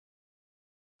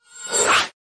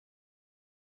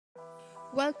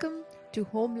Welcome to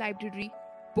Home Library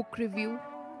Book Review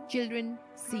Children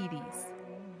Series,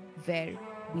 where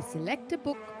we select a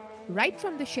book right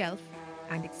from the shelf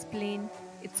and explain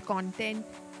its content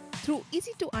through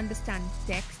easy to understand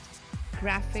text,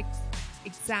 graphics,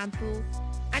 example,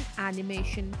 and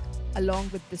animation, along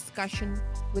with discussion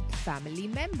with family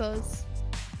members.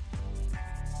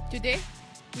 Today,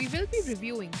 we will be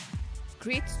reviewing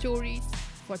Great Stories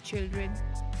for Children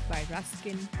by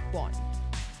Ruskin Bond.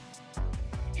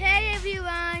 Hey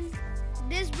everyone!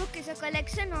 This book is a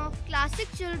collection of classic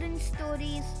children's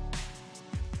stories.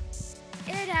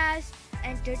 It has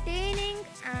entertaining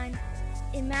and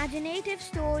imaginative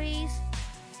stories.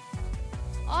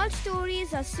 All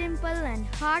stories are simple and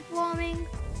heartwarming.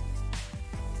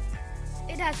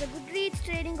 It has a Goodreads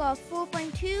rating of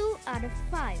 4.2 out of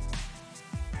 5.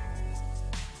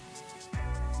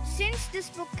 Since this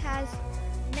book has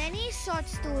many short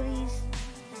stories,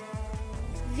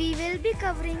 we will be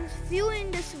covering few in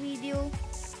this video,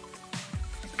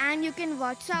 and you can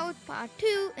watch out part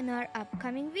 2 in our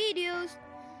upcoming videos,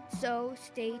 so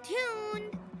stay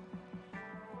tuned.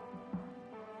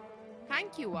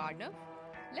 Thank you, Arnav.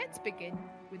 Let's begin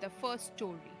with the first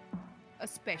story, A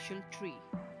Special Tree.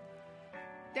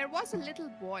 There was a little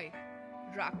boy,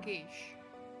 Rakesh,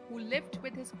 who lived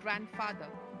with his grandfather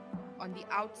on the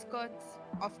outskirts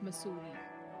of Missouri,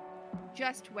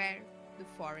 just where the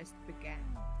forest began.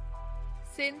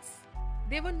 Since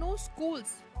there were no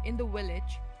schools in the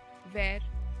village where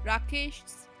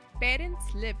Rakesh's parents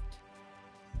lived,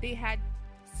 they had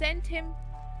sent him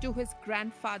to his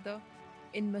grandfather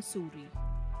in Missouri.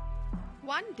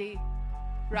 One day,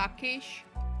 Rakesh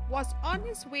was on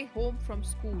his way home from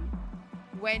school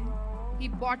when he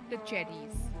bought the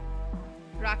cherries.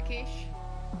 Rakesh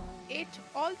ate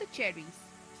all the cherries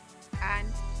and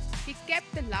he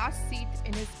kept the last seed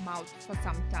in his mouth for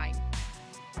some time.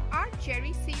 "Are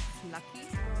cherry seeds lucky?"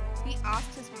 he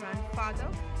asked his grandfather.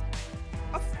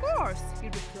 "Of course," he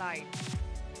replied.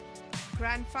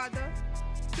 Grandfather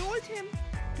told him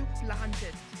to plant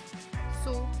it.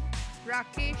 So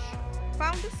Rakesh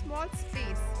found a small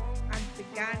space and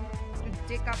began to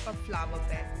dig up a flower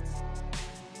bed.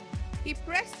 He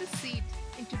pressed the seed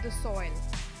into the soil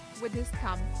with his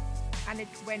thumb and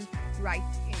it went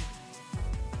right in.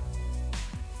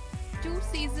 2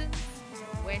 seasons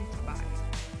went by.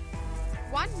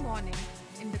 One morning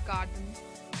in the garden,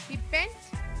 he bent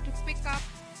to pick up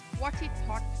what he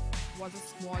thought was a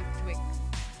small twig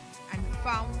and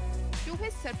found, to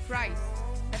his surprise,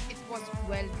 that it was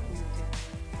well rooted.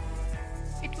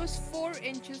 It was 4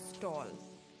 inches tall.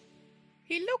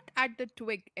 He looked at the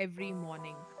twig every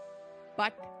morning,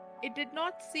 but it did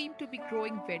not seem to be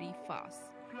growing very fast.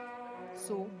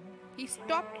 So he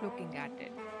stopped looking at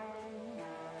it.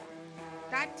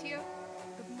 That year,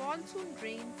 the monsoon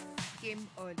rains came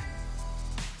early.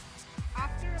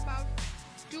 After about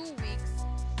 2 weeks,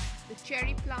 the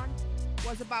cherry plant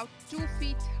was about 2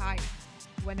 feet high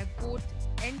when a goat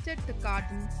entered the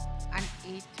garden and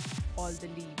ate all the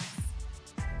leaves.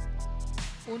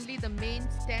 Only the main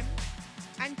stem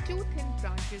and 2 thin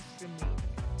branches remained.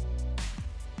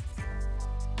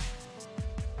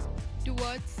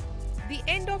 Towards the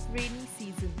end of rainy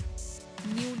season,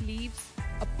 new leaves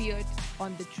appeared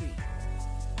on the tree.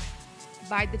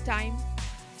 By the time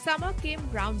summer came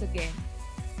round again,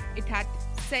 it had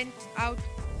sent out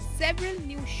several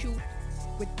new shoots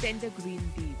with tender green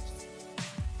leaves.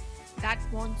 That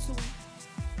monsoon,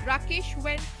 Rakesh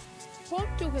went home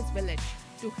to his village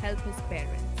to help his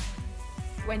parents.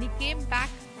 When he came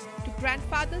back to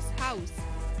grandfather's house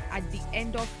at the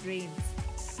end of rains,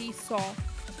 he saw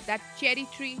that cherry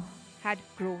tree had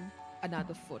grown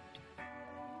another foot.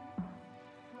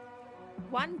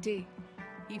 One day,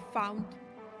 he found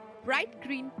bright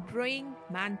green praying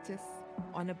mantis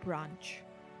on a branch.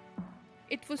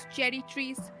 It was cherry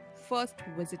tree's first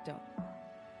visitor.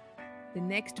 The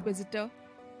next visitor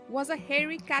was a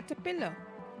hairy caterpillar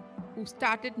who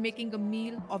started making a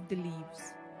meal of the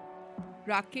leaves.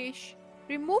 Rakesh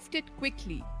removed it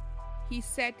quickly. He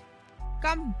said,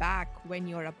 "Come back when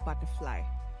you're a butterfly."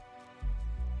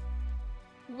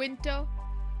 Winter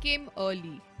came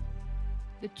early.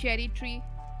 The cherry tree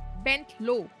bent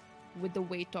low with the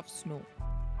weight of snow.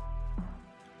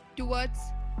 Towards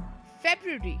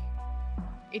February,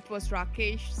 it was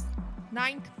Rakesh's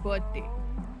 9th birthday,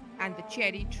 and the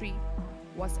cherry tree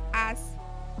was as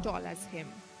tall as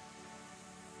him.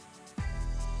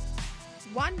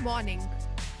 One morning,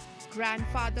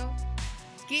 grandfather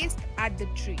gazed at the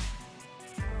tree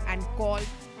and called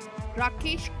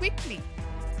Rakesh quickly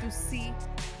to see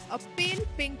a pale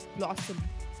pink blossom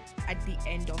at the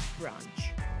end of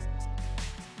branch.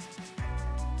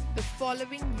 The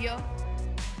following year,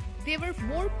 there were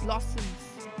more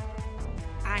blossoms,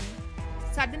 and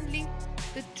suddenly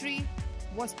the tree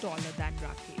was taller than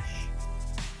Rakesh.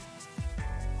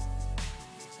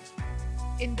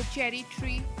 In the cherry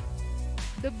tree,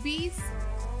 the bees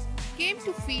came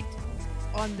to feed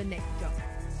on the nectar.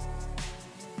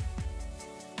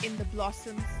 In the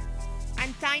blossoms,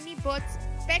 and tiny birds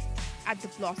pecked at the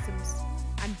blossoms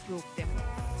and broke them off.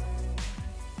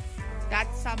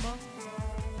 That summer,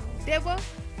 there were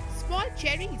small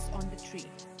cherries on the tree.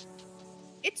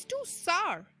 "It's too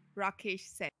sour," Rakesh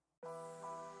said.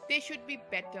 "They should be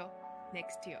better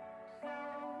next year."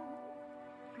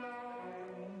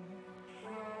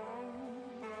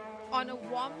 On a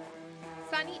warm,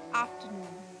 sunny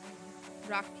afternoon,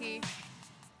 Rakesh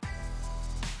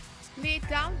lay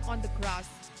down on the grass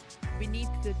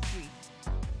beneath the tree.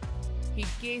 He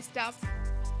gazed up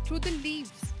through the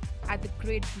leaves at the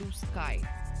great blue sky,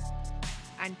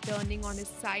 and turning on his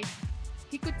side,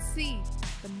 he could see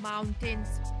the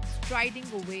mountains striding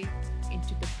away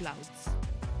into the clouds.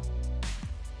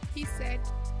 He said,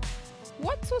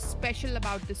 "What's so special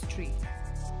about this tree?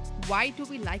 Why do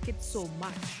we like it so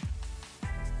much?"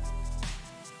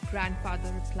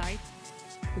 Grandfather replied,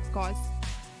 "Because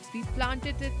we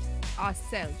planted it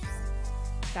ourselves.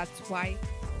 That's why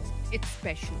it's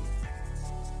special.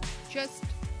 Just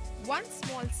one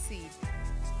small seed."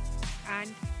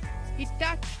 And he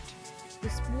touched the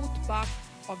smooth bark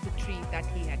of the tree that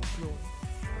he had grown.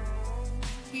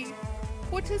 He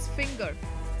put his finger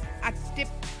at the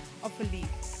tip of a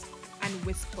leaf and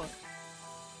whispered,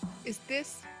 "Is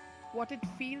this what it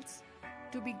feels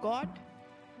to be God?"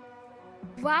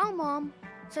 Wow, Mom,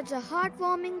 such a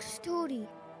heartwarming story.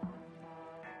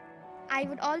 I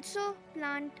would also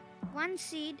plant one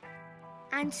seed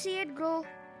and see it grow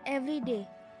every day.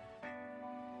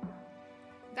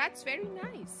 That's very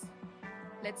nice.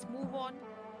 Let's move on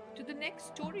to the next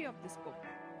story of this book,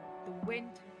 The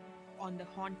Wind on the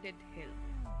Haunted Hill.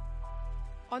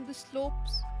 On the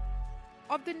slopes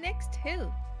of the next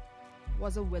hill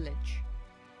was a village.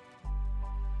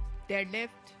 There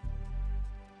lived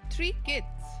 3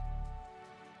 kids,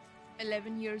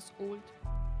 11 years old,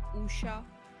 Usha,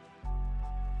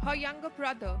 her younger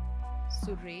brother,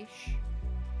 Suresh,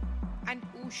 and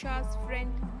Usha's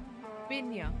friend,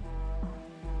 Binya,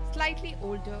 slightly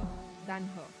older than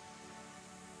her.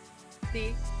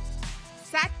 They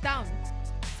sat down,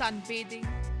 sunbathing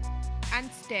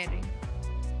and staring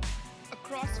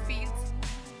across fields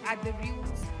at the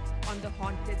ruins on the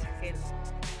haunted hill.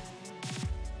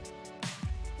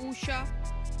 Usha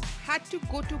had to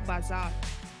go to bazaar,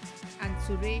 and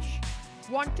Suresh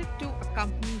wanted to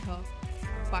accompany her,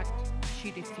 but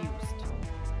she refused.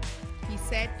 He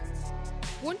said,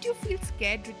 "Won't you feel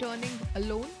scared returning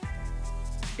alone?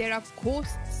 There are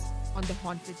ghosts on the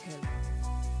haunted hill."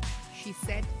 She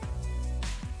said,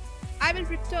 "I will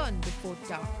return before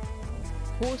dark.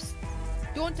 Ghosts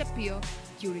don't appear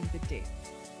during the day."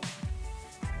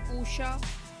 Usha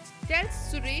tells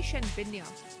Suresh and Binya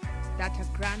that her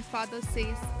grandfather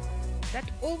says that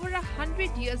over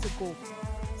 100 years ago,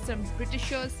 some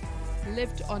Britishers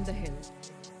lived on the hill.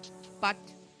 But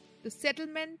the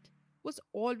settlement was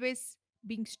always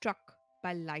being struck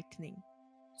by lightning,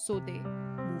 so they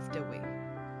moved away.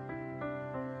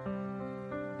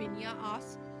 Binya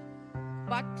asked,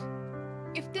 "But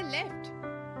if they left,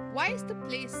 why is the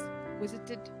place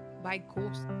visited by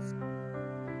ghosts?"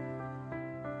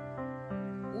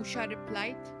 Usha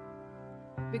replied,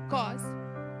 "Because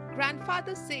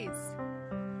grandfather says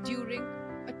during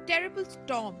a terrible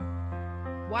storm,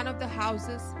 one of the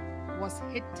houses was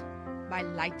hit by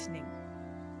lightning,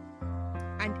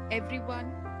 and everyone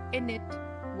in it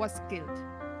was killed,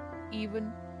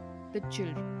 even the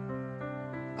children,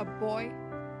 a boy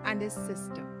and his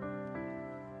sister.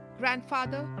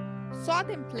 Grandfather saw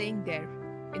them playing there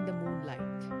in the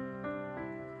moonlight."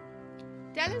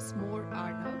 Tell us more,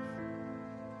 Arnav.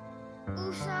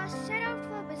 Usha set out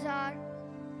for bazaar.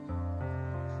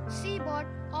 She bought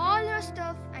all her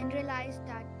stuff and realized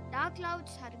that dark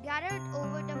clouds had gathered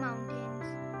over the mountains.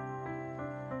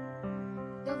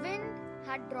 The wind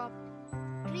had dropped,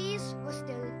 trees were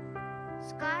still,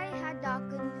 sky had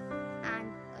darkened, and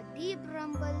a deep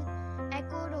rumble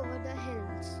echoed over the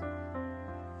hills.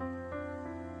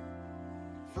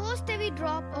 First heavy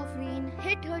drop of rain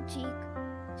hit her cheek.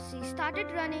 She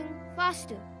started running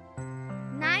faster.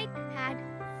 Night had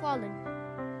fallen.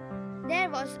 There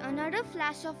was another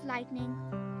flash of lightning.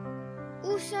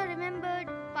 Usha remembered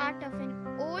part of an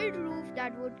old roof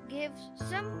that would give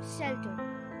some shelter.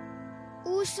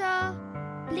 Usha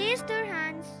placed her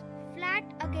hands flat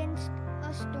against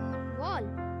a stone wall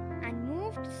and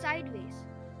moved sideways.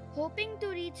 hoping to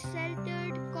reach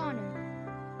sheltered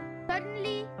corner.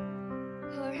 Suddenly,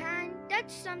 her hand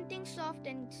touched something soft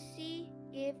and she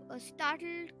gave a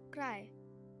startled cry.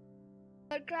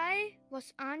 Her cry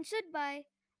was answered by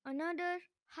another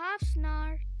half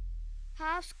snarl,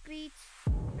 half screech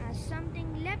as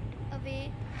something leapt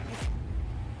away.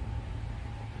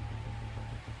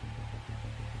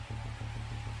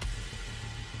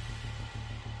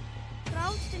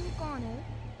 Crouched in a corner,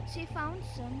 she found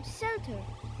some shelter.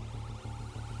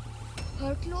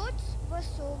 Her clothes were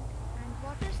soaked and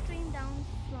water streamed down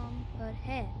from her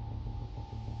hair.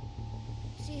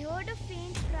 She heard a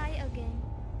faint cry again,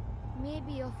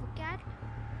 maybe of a cat.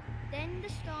 Then the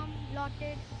storm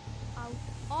blotted out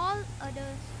all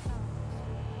other sounds.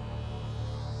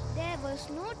 There was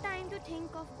no time to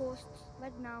think of ghosts,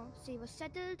 but now she was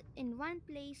settled in one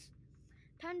place.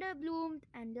 Thunder bloomed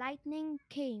and lightning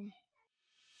came.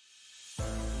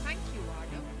 Thank you,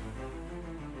 Arnav.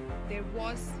 There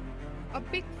was a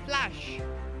big flash,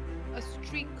 a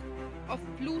streak of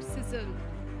blue sizzle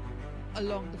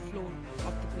along the floor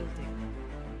of the building.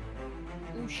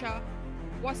 Usha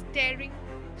was staring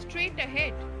straight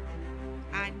ahead,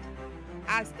 and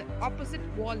as the opposite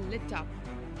wall lit up,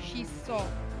 she saw,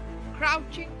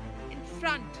 crouching in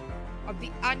front of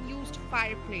the unused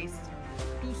fireplace,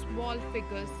 two small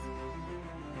figures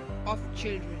of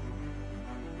children.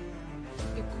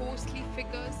 The ghostly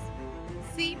figures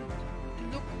seemed to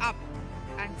look up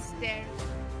and stare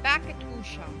back at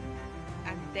Usha,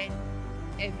 and then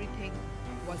everything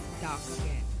was dark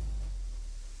again.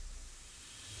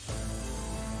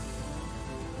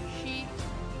 She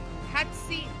had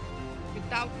seen,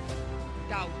 without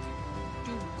doubt,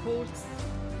 two ghosts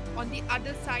on the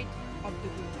other side of the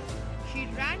room. She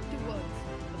ran towards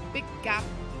a big gap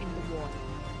in the wall.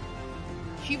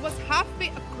 She was halfway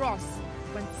across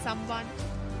when someone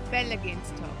fell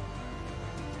against her.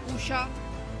 Usha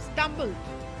stumbled,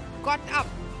 got up,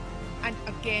 and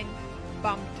again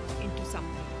bumped into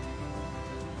something.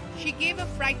 She gave a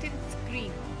frightened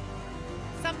scream.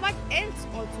 Someone else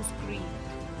also screamed.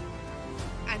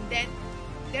 And then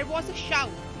there was a shout,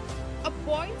 a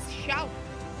boy's shout,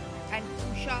 and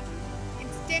Usha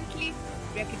instantly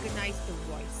recognized the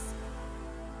voice.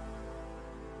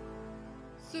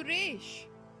 Suresh,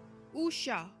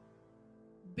 Usha,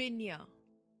 Binya.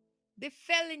 They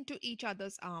fell into each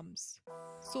other's arms,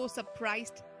 so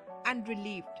surprised and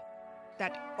relieved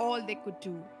that all they could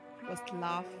do was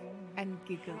laugh and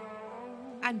giggle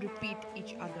and repeat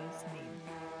each other's name.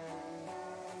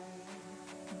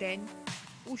 Then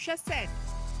Usha said,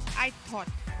 "I thought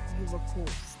you were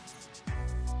ghosts."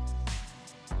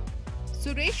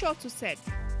 Suresh also said,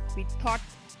 "We thought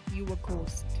you were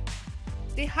ghosts."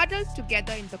 They huddled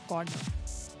together in the corner,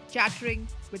 chattering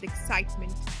with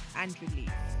excitement and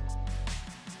relief.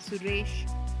 Suresh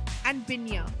and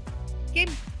Binya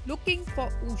came looking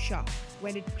for Usha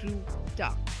when it grew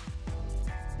dark.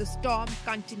 The storm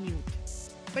continued,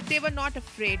 but they were not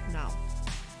afraid now.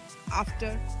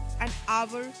 After an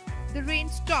hour, the rain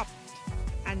stopped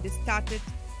and they started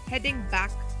heading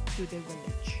back to their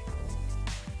village.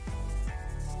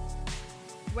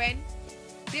 When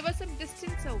they were some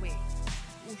distance away,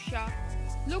 Usha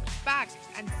looked back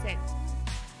and said,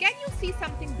 "Can you see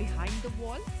something behind the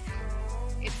wall?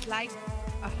 It's like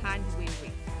a hand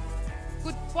waving."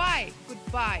 "Goodbye,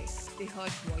 goodbye," they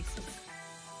heard voices.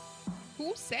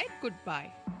 Who said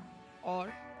goodbye?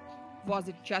 Or was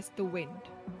it just the wind?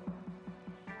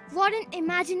 What an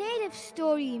imaginative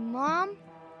story, Mom!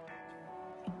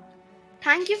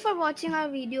 Thank you for watching our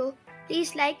video.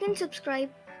 Please like and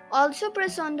subscribe. Also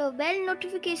press on the bell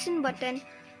notification button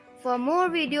for more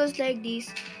videos like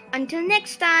these. Until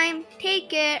next time, take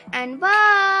care and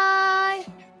bye!